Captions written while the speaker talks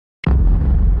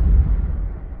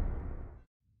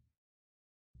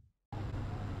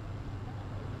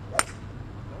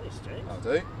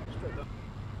do.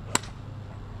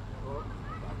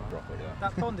 Drop it, yeah.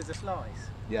 That pond is a slice.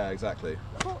 Yeah, exactly.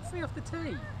 What? 3 off the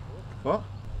tee? What?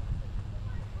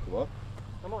 What?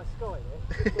 I might sky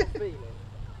it. Got a feeling.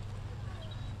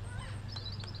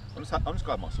 I'm just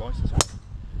glad my slices.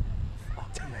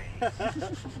 Fuck me. Go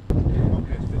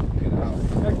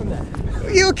from there.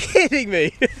 You're kidding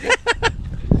me! No,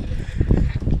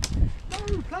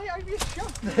 play it over your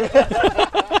shoulder.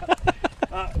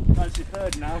 That's your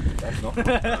third now. That's not.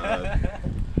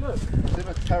 Look, It's in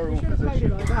a terrible you should have played it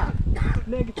position. like that.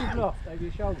 Negative loft over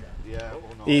your shoulder. Yeah,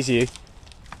 or not. Easy.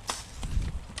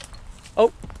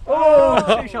 Oh! Oh!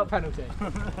 2-shot penalty.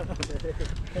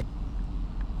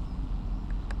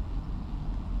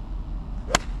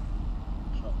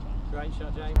 Great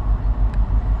shot, James.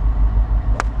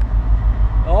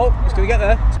 Oh, he's going to get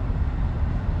there.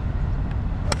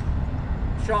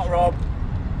 Shot, Rob.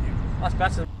 That's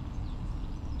better.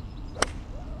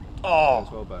 Oh,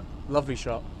 Well done. lovely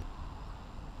shot.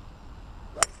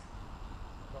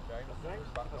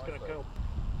 That's going to kill.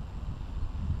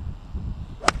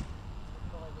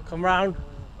 Come round.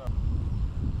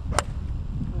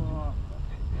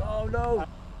 Oh no.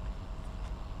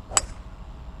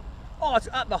 Oh, it's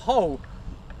at the hole.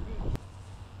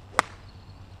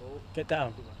 Get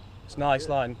down. It's nice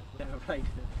line. Never played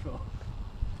it before.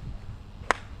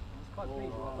 It's quite big.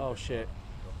 Oh shit.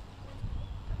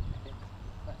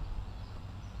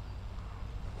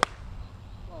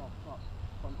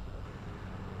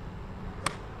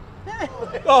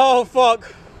 Oh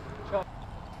fuck.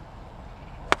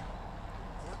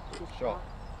 Good shot.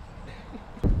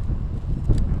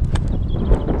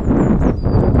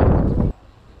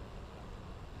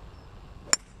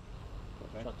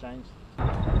 Shot, James.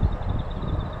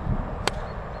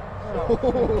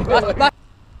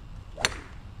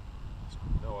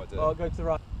 No idea. Oh, go to the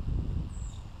right.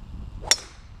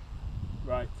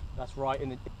 Right. That's right in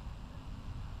the.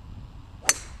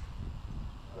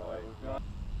 Right.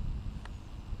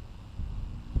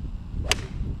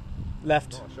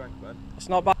 Left. Not a shank, man. It's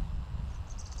not bad.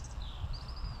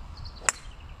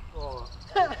 Oh.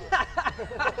 I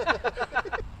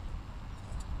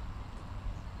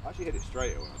actually hit it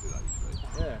straighter when I do that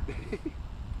usually.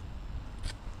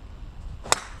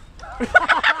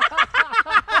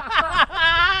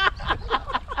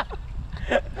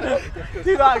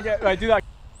 Do that again. Right, do that.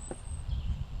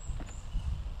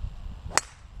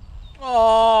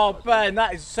 Oh, Ben,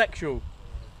 that is sexual.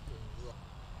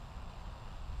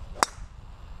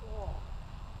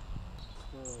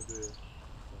 Oh dear.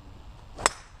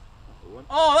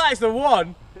 Oh, that is the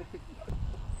one.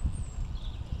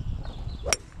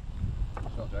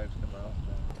 Shot, James, come out.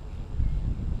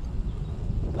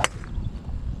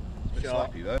 Bit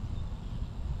Shot. slappy though.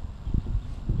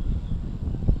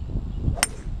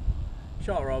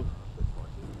 Shot, Rob.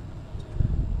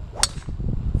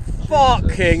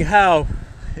 Fucking hell.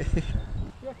 You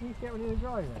reckon you can get one in the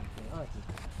drive then?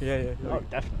 Yeah, yeah. Oh,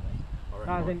 definitely.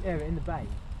 No, I think in the bay.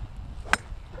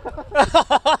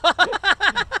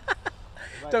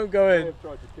 Don't go in.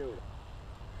 Tried to kill it.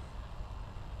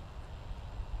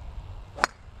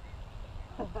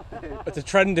 It's a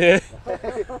trend here.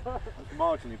 That's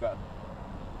marginally better.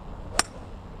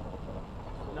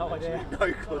 No idea.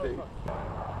 No clue.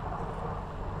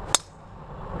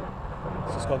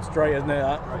 It's just gone straight, isn't it?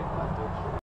 That? Great,